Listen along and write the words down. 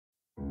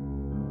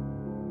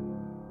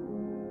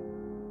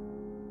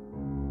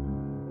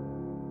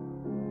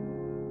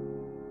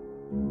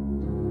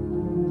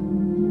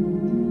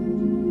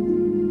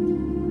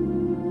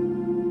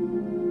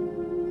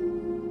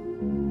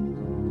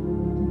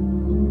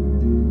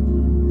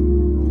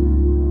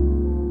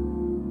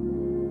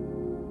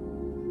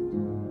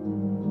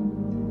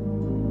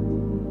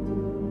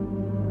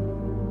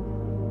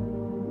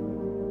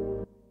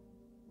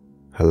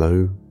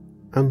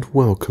and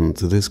welcome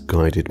to this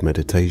guided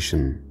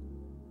meditation.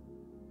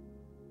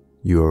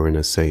 You are in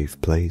a safe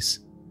place,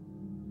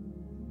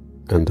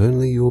 and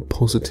only your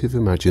positive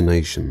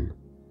imagination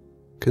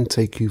can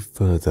take you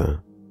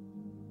further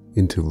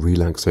into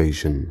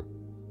relaxation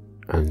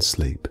and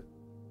sleep.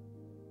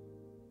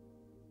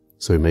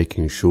 So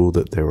making sure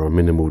that there are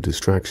minimal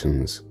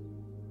distractions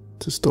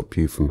to stop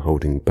you from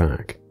holding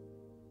back,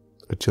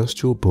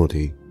 adjust your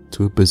body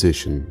to a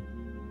position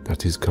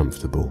that is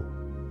comfortable.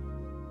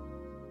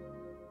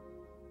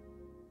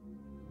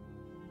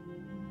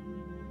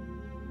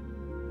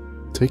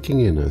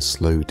 Taking in a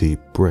slow deep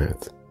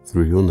breath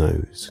through your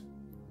nose.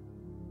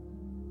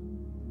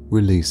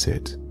 Release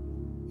it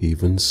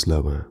even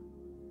slower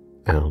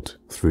out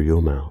through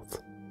your mouth.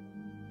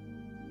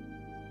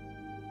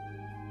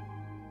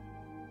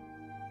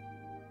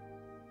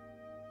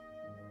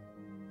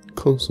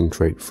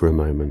 Concentrate for a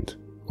moment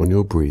on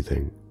your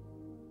breathing,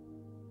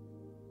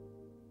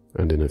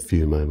 and in a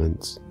few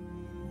moments,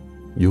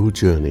 your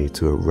journey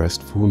to a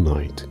restful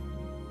night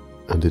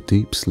and a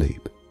deep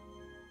sleep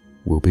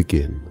will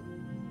begin.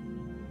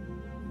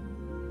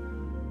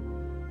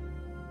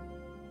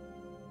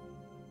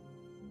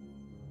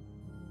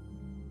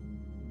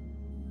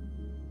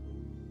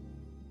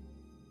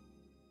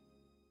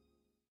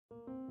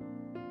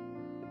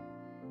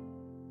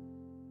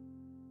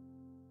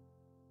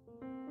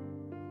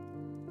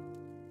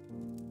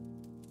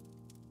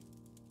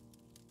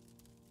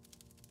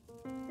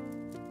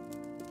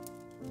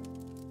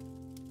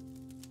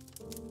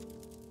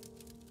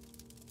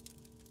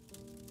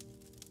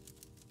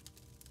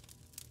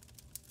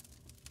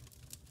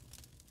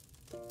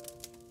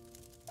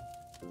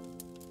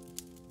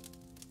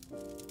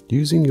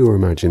 Using your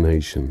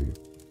imagination,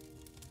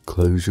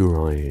 close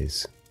your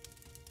eyes.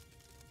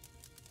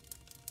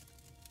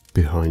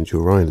 Behind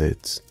your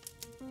eyelids,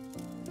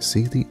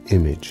 see the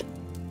image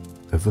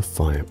of a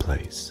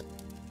fireplace.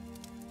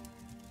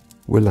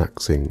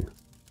 Relaxing,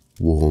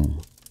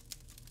 warm,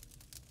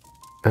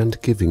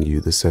 and giving you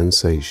the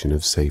sensation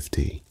of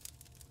safety.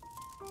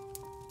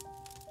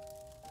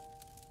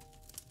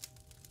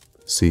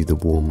 See the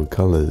warm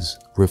colours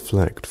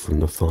reflect from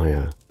the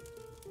fire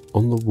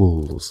on the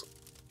walls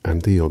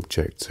and the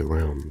objects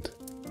around.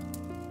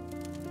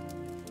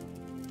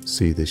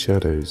 See the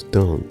shadows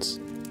dance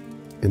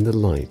in the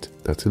light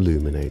that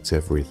illuminates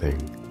everything.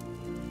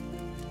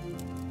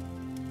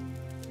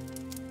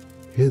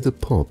 Hear the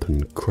pop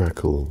and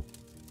crackle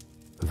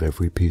of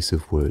every piece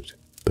of wood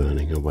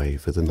burning away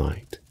for the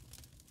night.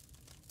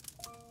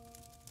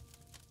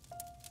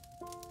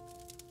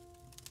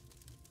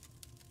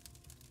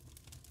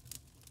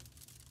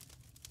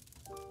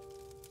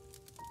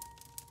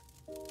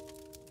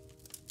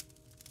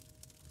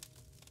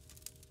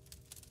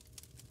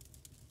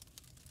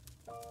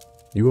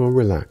 You are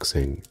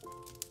relaxing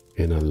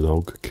in a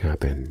log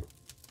cabin,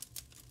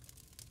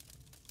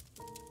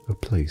 a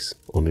place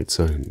on its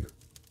own,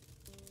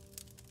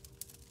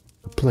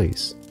 a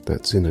place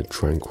that's in a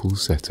tranquil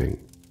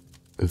setting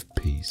of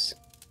peace.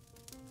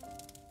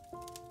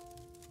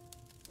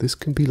 This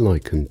can be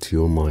likened to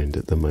your mind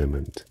at the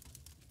moment.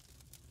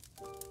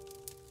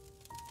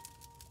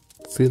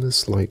 Feel a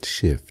slight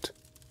shift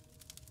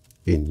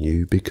in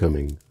you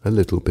becoming a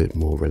little bit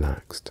more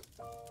relaxed.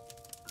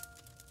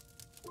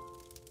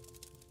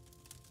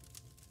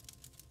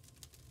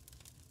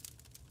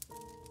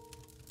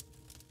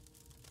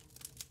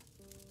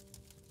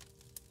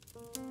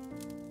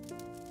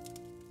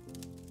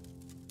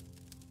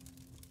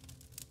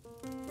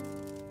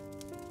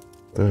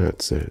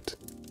 That's it.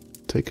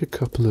 Take a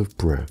couple of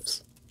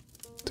breaths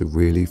to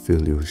really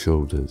feel your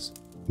shoulders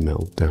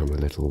melt down a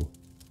little.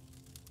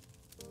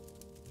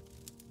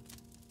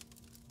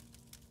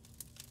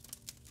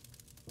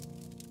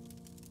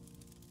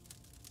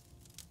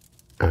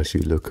 As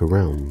you look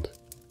around,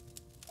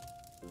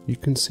 you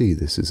can see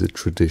this is a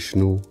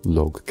traditional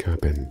log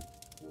cabin.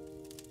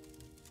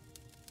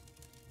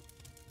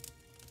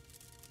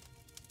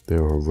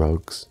 There are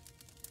rugs,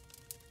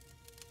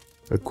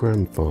 a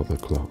grandfather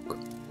clock,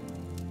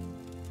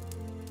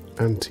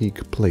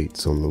 antique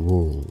plates on the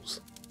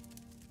walls,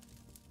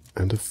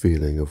 and a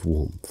feeling of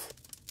warmth.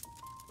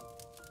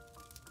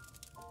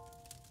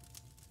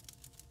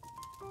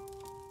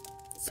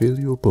 Feel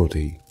your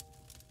body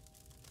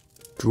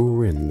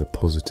draw in the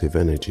positive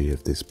energy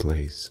of this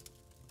place.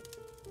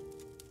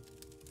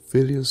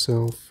 Feel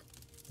yourself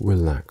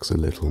relax a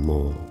little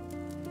more.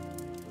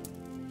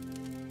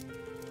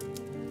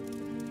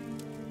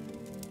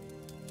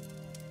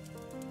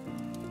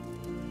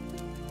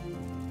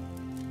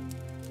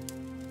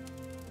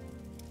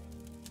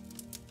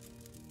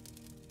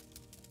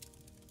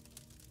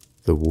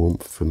 The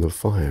warmth from the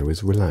fire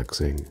is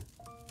relaxing,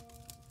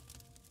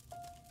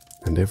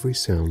 and every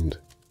sound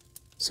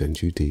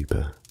sends you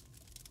deeper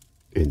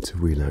into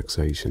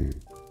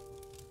relaxation.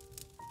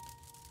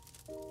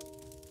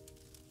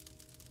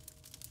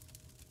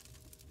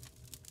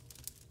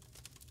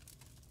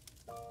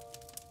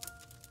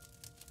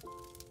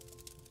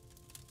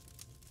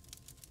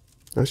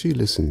 As you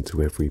listen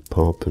to every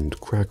pop and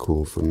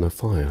crackle from the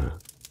fire,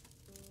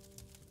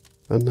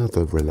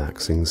 another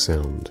relaxing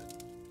sound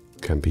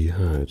can be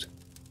heard.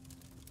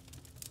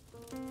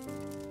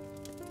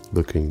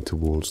 Looking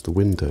towards the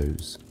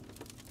windows,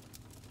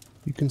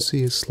 you can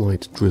see a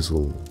slight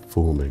drizzle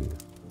forming.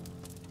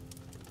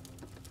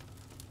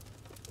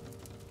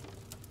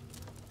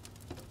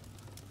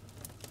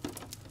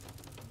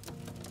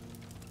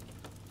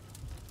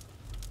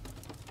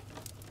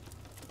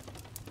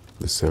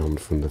 The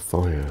sound from the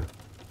fire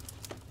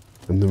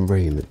and the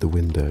rain at the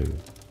window,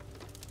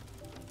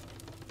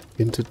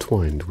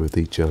 intertwined with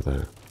each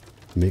other,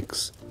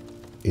 mix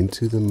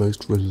into the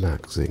most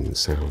relaxing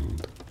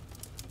sound,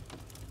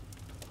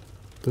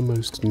 the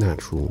most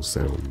natural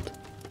sound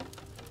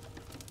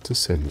to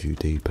send you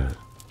deeper.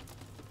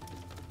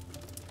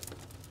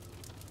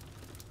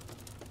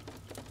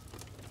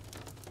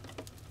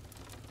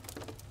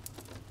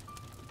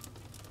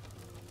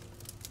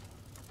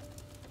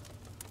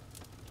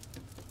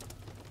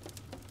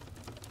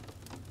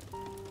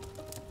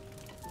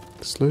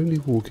 Slowly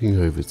walking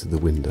over to the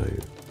window,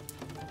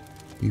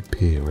 you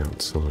peer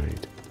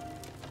outside,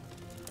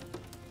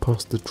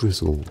 past the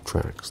drizzle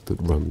tracks that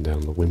run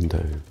down the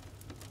window.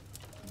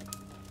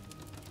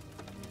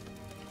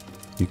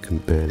 You can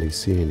barely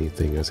see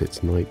anything as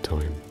it's night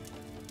time.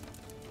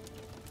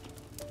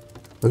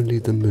 Only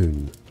the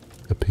moon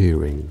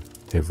appearing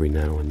every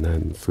now and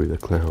then through the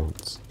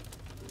clouds.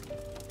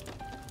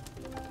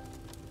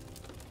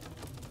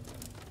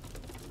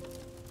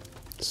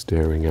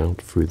 Staring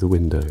out through the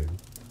window,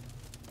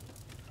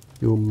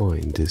 your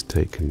mind is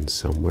taken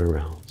somewhere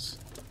else.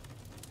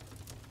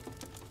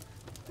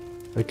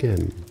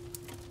 Again,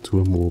 to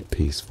a more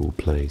peaceful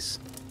place.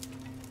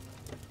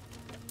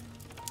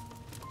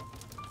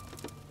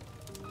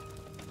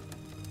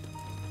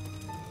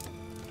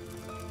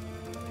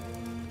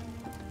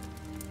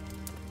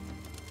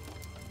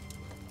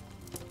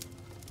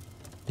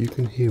 You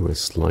can hear a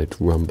slight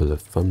rumble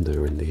of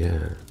thunder in the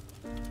air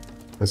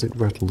as it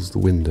rattles the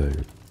window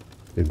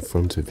in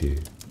front of you.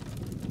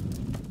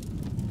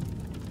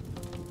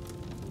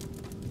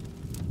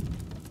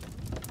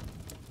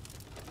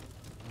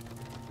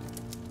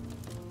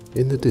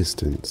 In the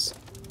distance,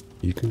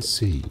 you can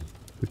see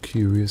the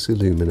curious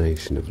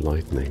illumination of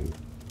lightning.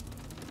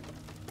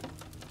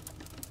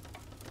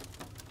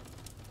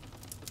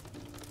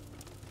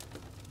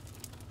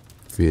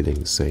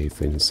 Feeling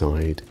safe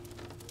inside,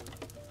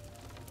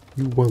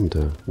 you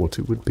wonder what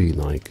it would be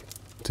like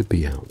to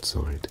be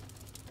outside,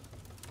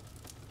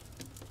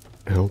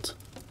 out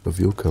of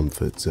your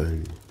comfort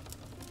zone.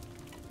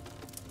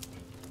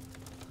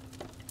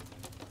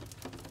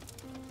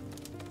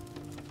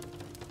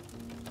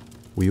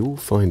 We all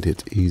find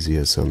it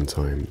easier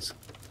sometimes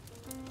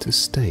to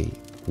stay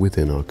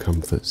within our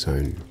comfort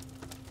zone.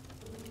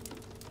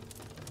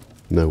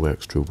 No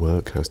extra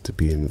work has to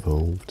be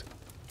involved,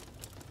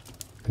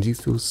 and you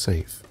feel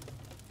safe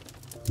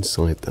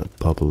inside that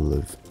bubble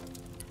of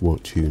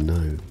what you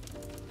know.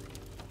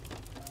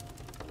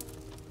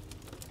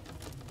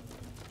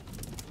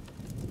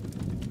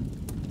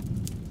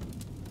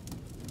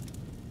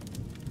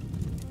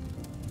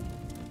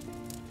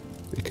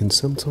 It can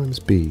sometimes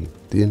be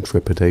the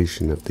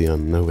intrepidation of the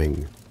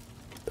unknowing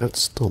that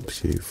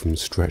stops you from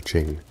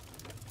stretching,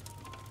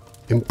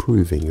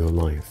 improving your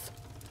life.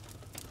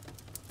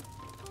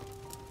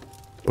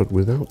 But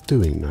without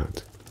doing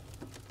that,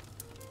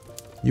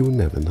 you will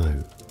never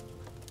know.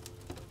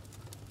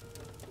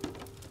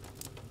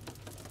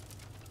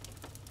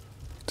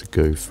 To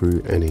go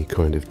through any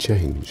kind of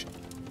change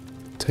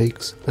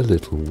takes a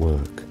little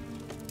work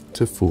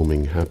to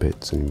forming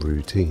habits and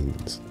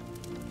routines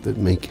that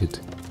make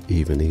it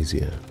even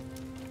easier.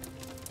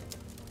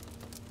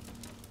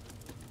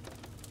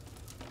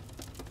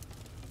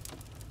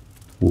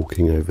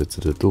 Walking over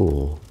to the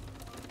door,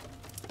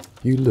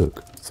 you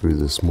look through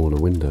the smaller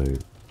window.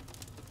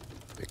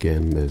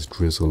 Again there's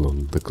drizzle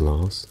on the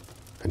glass,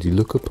 and you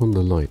look upon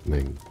the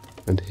lightning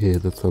and hear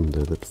the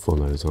thunder that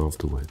follows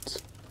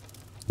afterwards,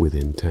 with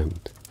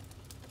intent,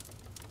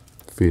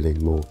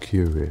 feeling more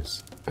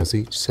curious as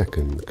each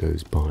second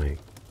goes by.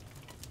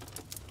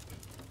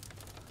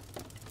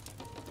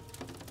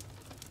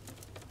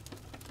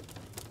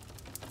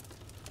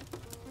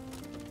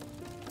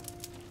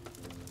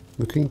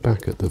 Looking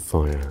back at the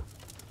fire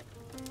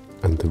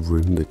and the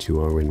room that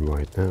you are in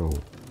right now,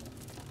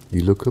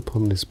 you look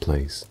upon this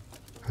place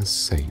as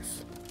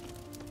safe.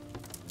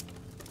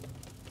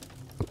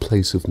 A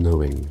place of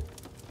knowing,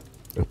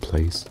 a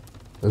place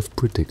of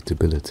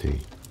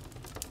predictability.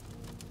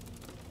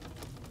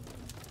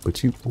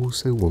 But you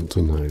also want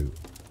to know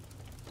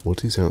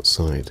what is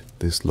outside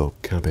this log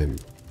cabin.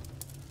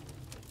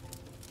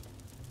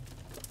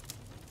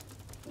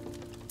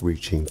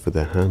 Reaching for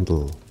the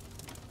handle,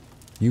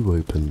 you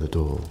open the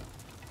door.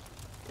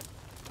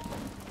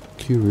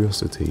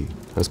 Curiosity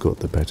has got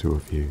the better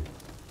of you.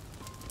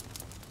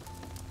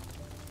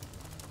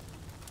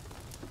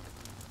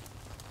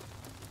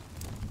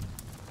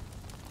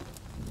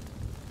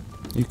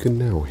 You can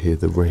now hear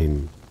the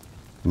rain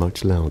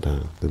much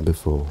louder than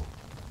before.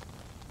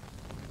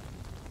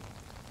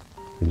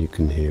 And you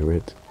can hear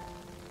it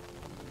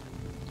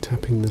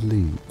tapping the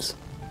leaves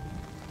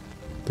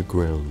the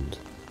ground,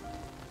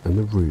 and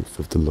the roof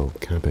of the log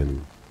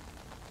cabin.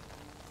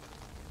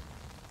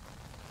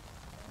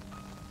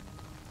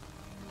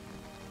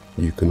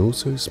 You can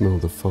also smell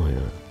the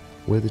fire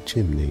where the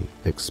chimney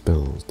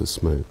expels the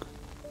smoke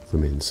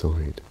from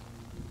inside.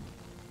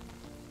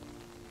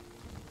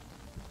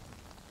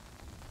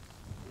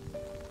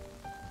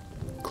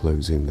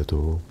 Closing the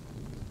door,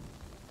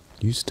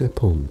 you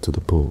step onto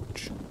the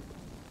porch.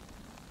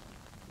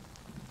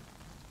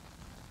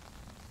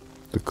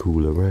 The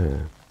cooler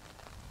air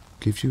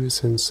gives you a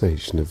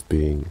sensation of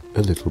being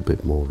a little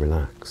bit more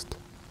relaxed.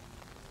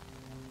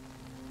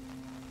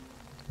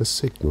 A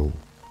signal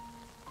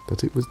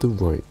that it was the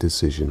right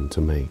decision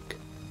to make.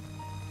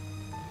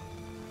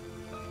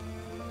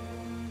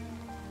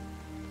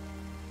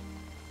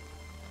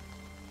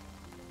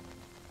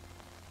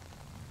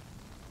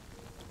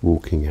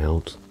 Walking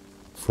out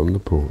from the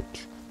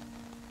porch,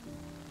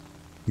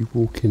 you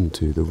walk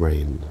into the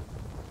rain.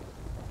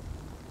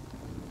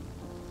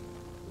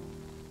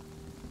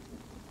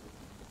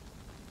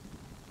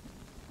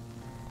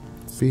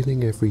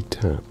 Feeling every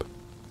tap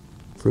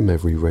from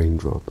every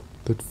raindrop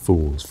that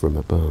falls from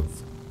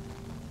above.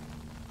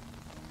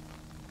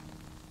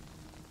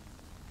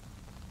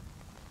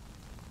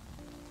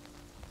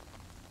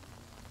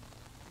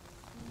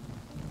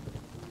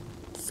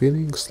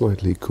 Feeling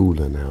slightly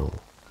cooler now,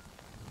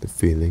 the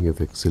feeling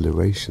of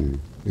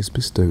exhilaration is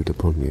bestowed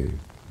upon you.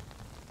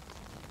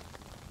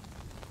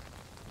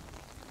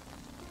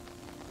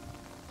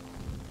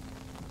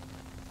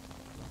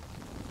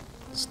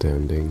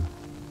 Standing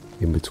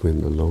in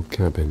between the log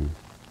cabin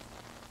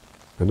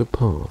and a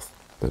path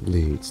that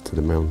leads to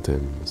the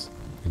mountains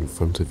in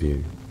front of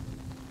you,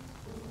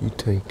 you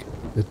take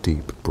a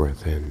deep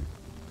breath in,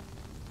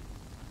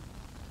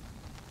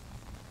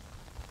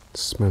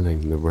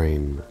 smelling the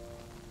rain,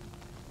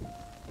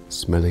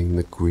 smelling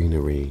the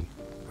greenery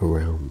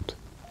around,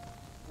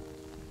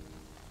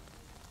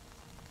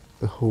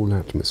 the whole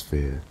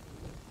atmosphere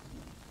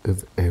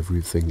of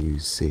everything you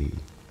see.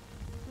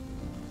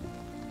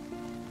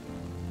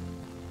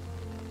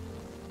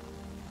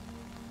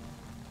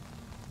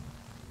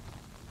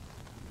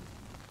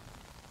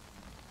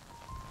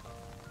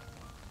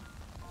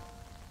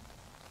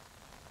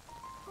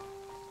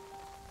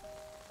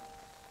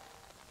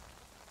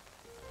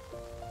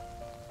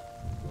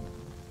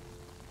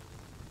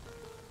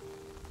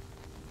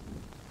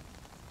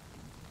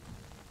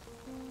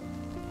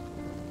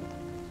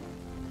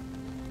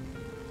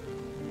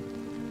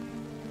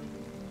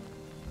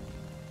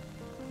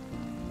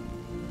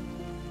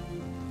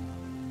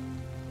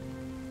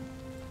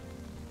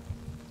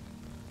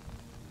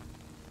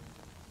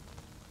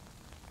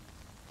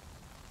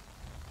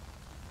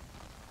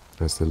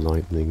 As the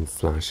lightning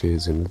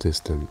flashes in the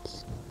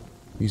distance,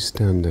 you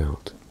stand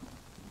out,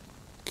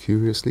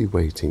 curiously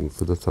waiting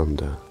for the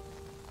thunder.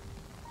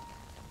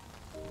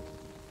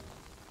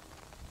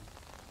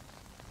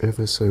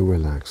 Ever so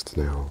relaxed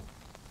now,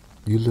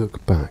 you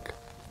look back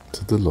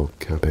to the log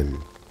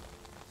cabin.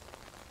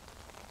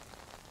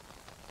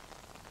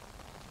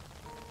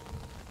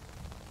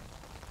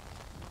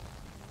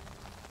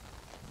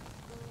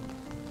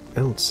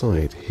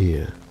 Outside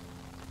here,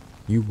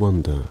 you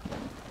wonder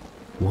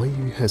why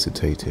you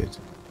hesitated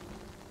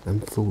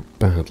and thought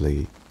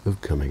badly of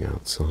coming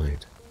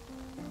outside,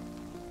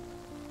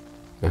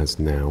 as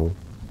now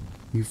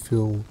you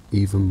feel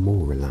even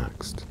more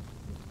relaxed.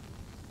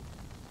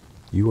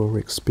 You are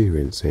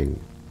experiencing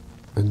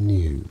a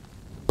new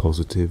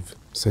positive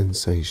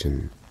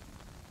sensation.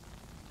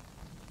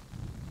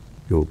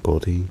 Your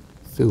body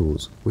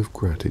fills with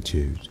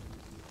gratitude,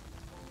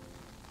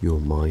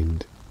 your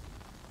mind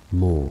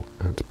more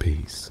at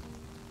peace.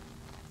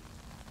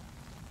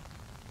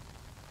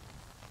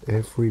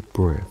 Every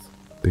breath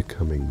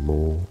becoming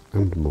more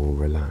and more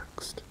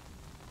relaxed.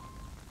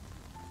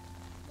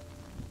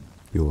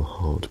 Your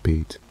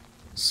heartbeat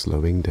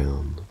slowing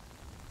down,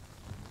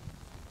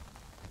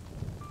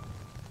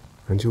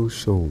 and your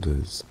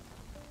shoulders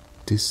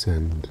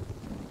descend,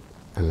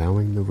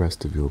 allowing the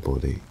rest of your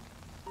body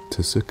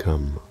to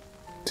succumb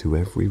to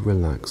every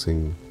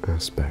relaxing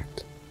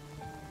aspect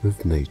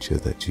of nature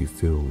that you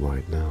feel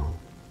right now.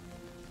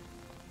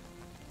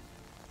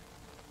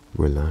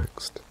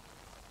 Relaxed,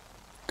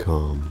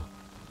 calm,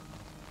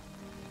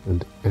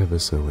 and ever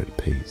so at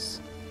peace,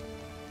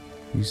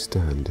 you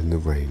stand in the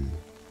rain.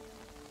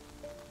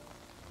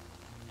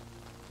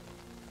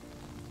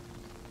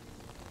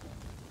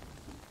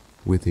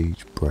 With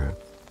each breath,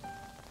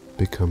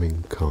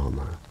 becoming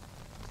calmer,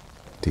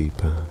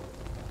 deeper,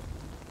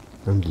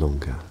 and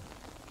longer.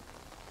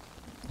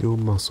 Your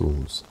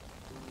muscles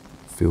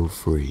feel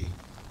free.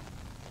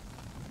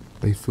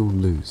 They feel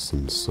loose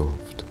and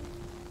soft.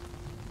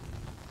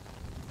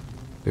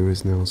 There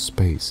is now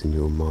space in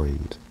your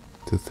mind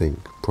to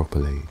think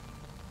properly.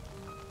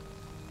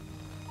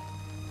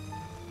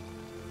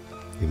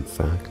 In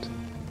fact,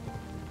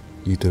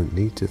 you don't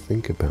need to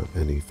think about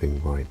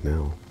anything right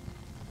now,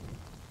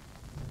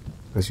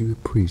 as you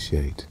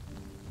appreciate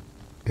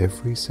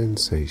every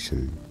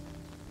sensation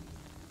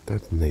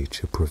that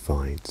nature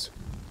provides.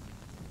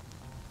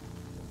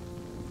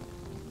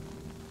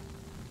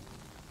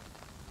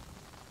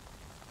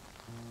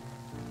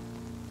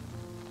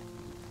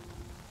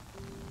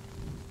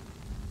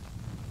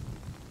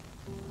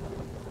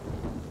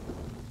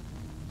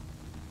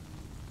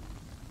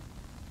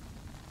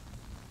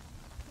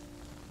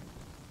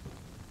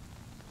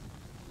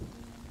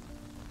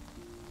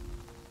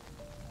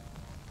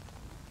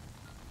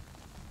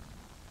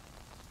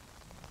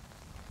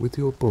 with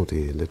your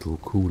body a little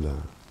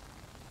cooler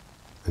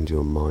and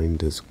your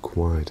mind as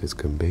quiet as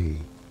can be,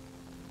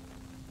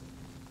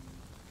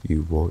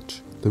 you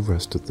watch the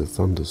rest of the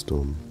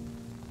thunderstorm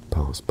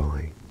pass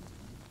by.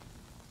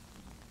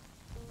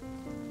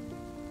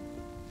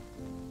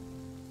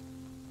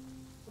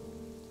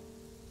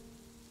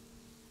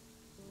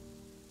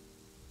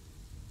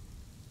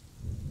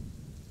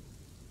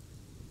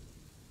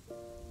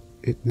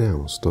 It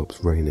now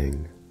stops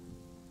raining,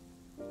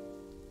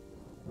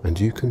 and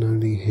you can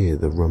only hear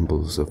the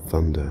rumbles of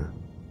thunder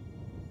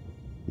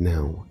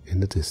now in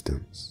the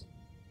distance.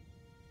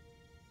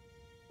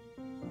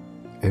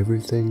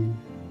 Everything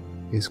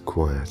is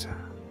quieter.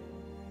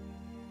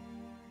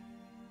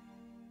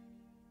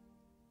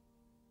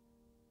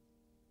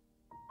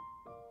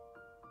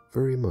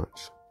 Very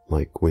much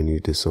like when you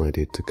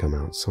decided to come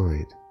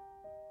outside.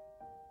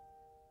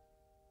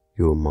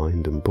 Your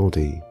mind and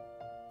body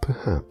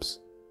perhaps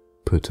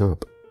put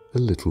up a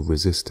little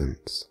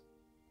resistance.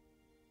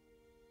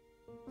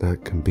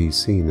 That can be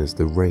seen as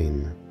the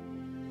rain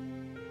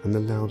and the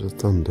louder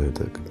thunder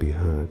that can be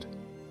heard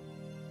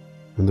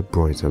and the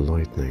brighter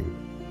lightning.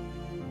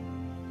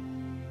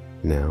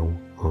 Now,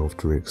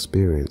 after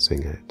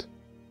experiencing it,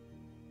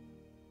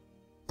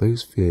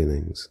 those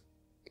feelings,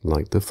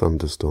 like the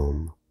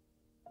thunderstorm,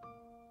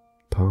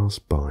 pass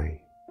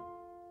by.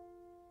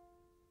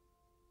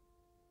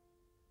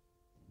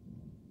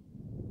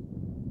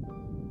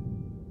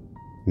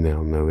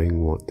 Now,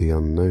 knowing what the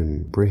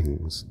unknown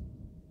brings,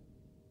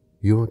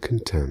 you are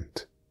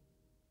content.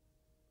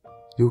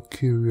 Your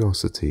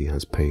curiosity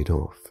has paid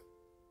off.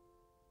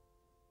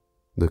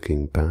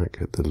 Looking back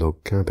at the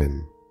log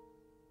cabin,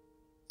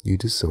 you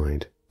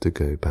decide to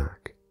go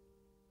back.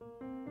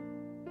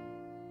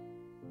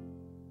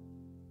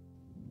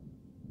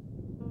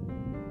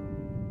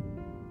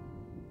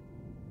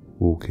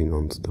 Walking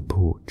onto the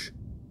porch,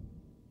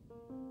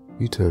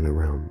 you turn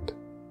around.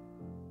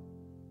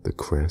 The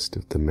crest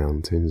of the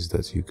mountains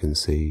that you can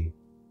see,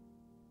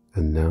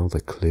 and now the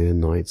clear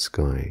night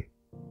sky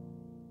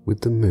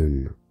with the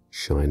moon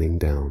shining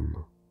down.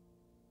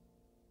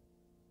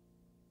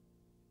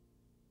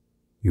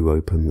 You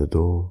open the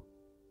door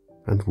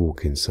and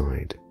walk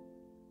inside.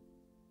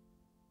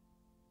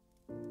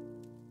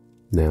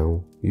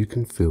 Now you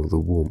can feel the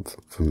warmth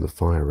from the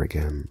fire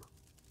again.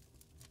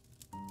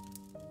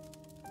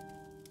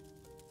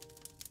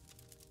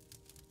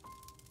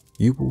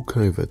 You walk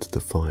over to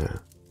the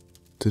fire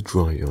to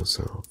dry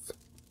yourself.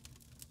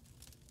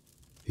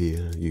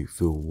 Here you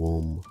feel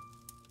warm,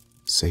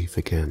 safe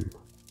again,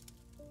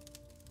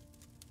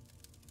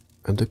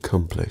 and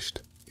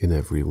accomplished in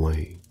every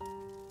way,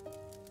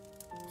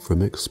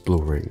 from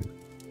exploring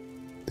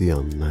the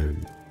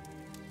unknown.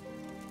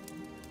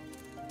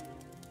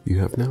 You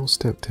have now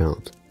stepped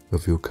out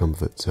of your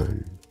comfort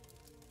zone.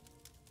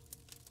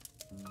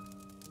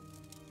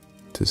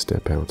 To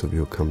step out of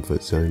your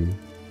comfort zone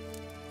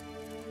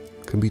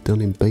can be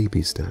done in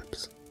baby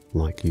steps,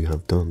 like you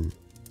have done.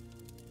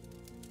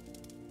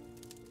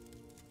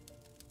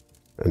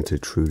 And to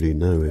truly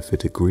know if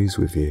it agrees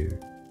with you,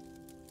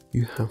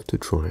 you have to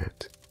try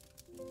it.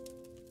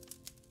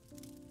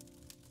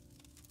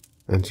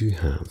 And you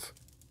have.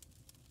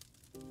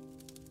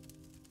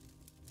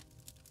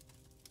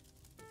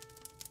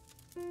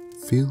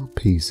 Feel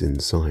peace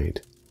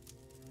inside,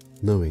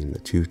 knowing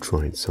that you've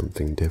tried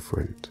something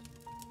different.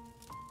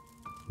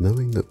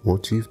 Knowing that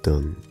what you've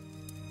done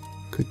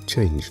could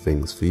change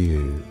things for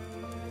you.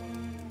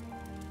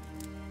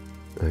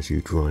 As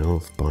you dry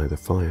off by the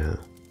fire,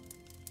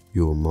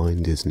 your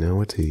mind is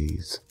now at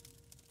ease.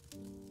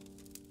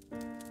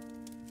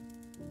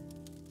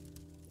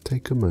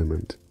 Take a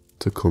moment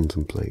to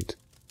contemplate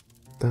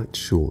that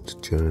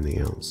short journey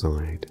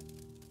outside.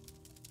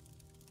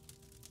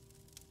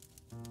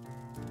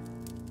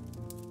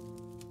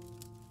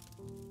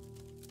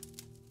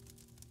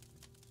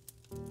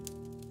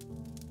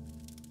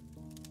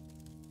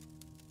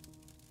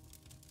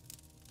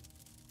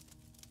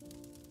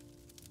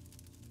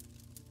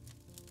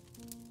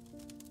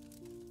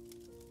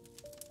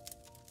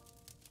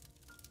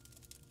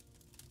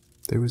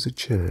 There is a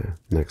chair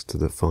next to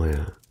the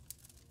fire.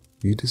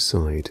 You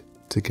decide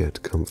to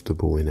get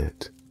comfortable in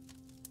it.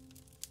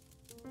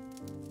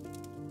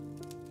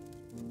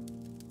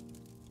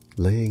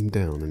 Laying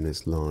down in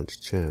this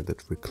large chair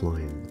that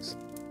reclines,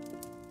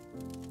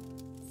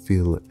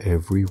 feel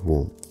every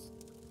warmth,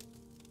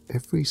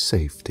 every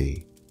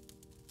safety,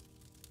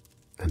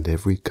 and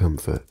every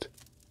comfort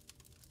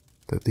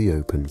that the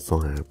open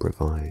fire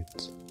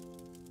provides.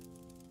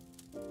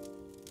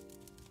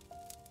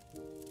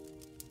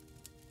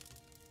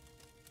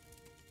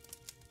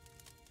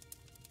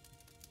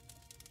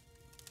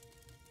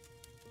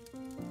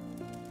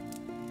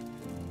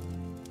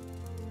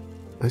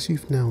 As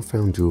you've now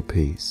found your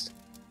peace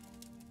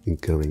in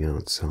going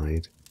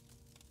outside,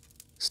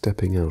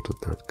 stepping out of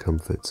that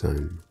comfort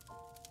zone,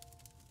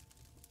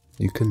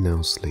 you can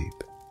now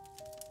sleep.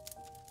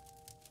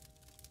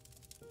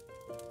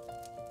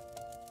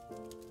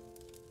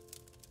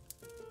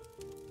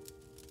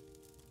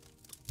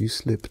 You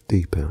slip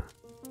deeper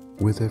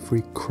with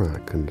every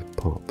crack and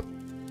pop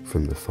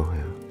from the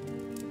fire.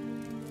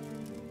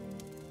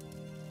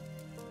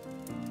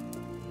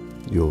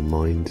 Your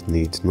mind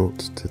needs not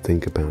to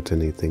think about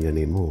anything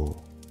anymore,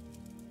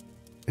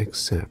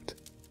 except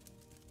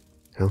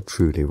how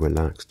truly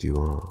relaxed you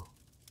are.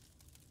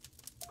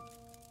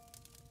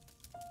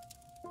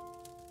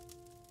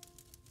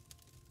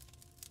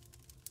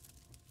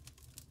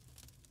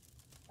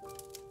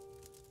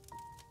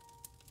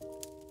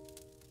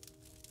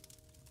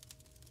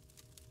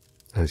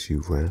 As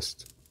you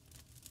rest,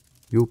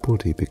 your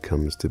body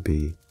becomes to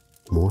be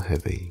more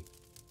heavy,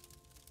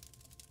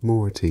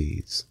 more at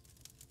ease,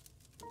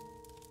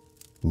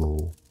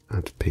 more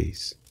at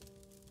peace.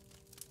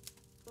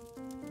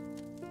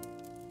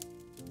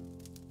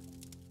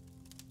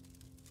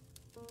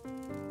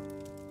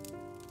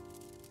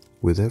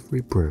 With every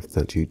breath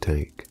that you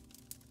take,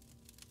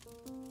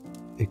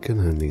 it can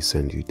only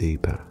send you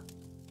deeper,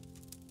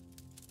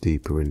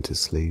 deeper into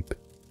sleep,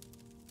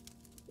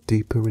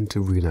 deeper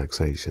into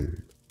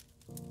relaxation,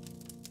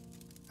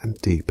 and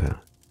deeper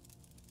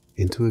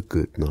into a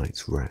good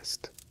night's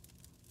rest.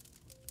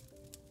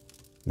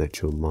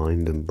 Let your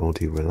mind and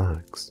body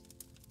relax,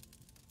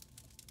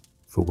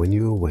 for when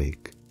you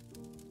awake,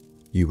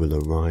 you will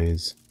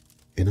arise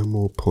in a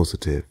more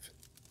positive,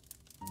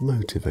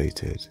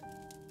 motivated,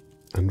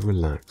 and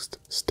relaxed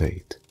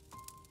state.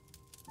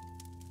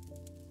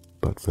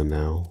 But for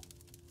now,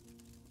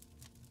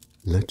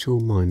 let your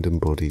mind and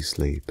body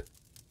sleep.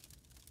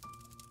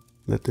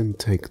 Let them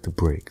take the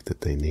break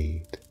that they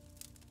need,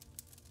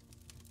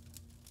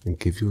 and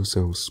give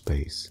yourself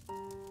space.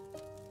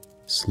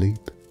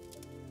 Sleep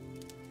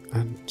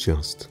and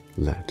just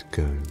let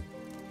go.